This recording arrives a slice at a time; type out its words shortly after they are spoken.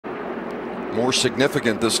more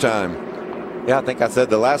significant this time. Yeah, I think I said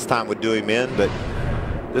the last time would do him in, but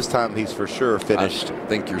this time he's for sure finished. I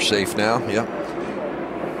think you're safe now. Yeah.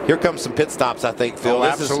 Here comes some pit stops, I think, Phil. Oh,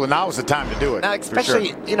 absolutely. Now is the time to do it. Now,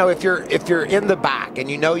 especially, you know, if you're in the back and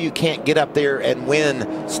you know you can't get up there and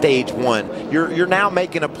win stage one, you're now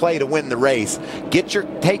making a play to win the race.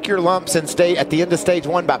 Take your lumps and stay at the end of stage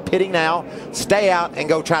one by pitting now, stay out, and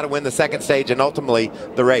go try to win the second stage and ultimately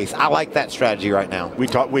the race. I like that strategy right now. We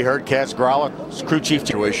heard Kaz Gralla, crew chief.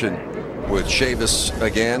 Situation with Chavous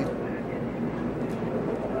again.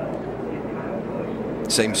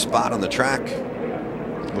 Same spot on the track.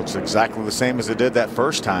 Looks exactly the same as it did that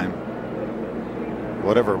first time.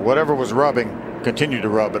 Whatever was rubbing continued to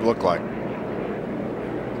rub, it looked like.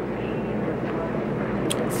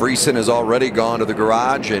 Friesen has already gone to the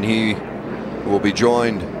garage, and he will be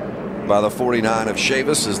joined by the 49 of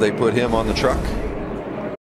Chavous as they put him on the truck.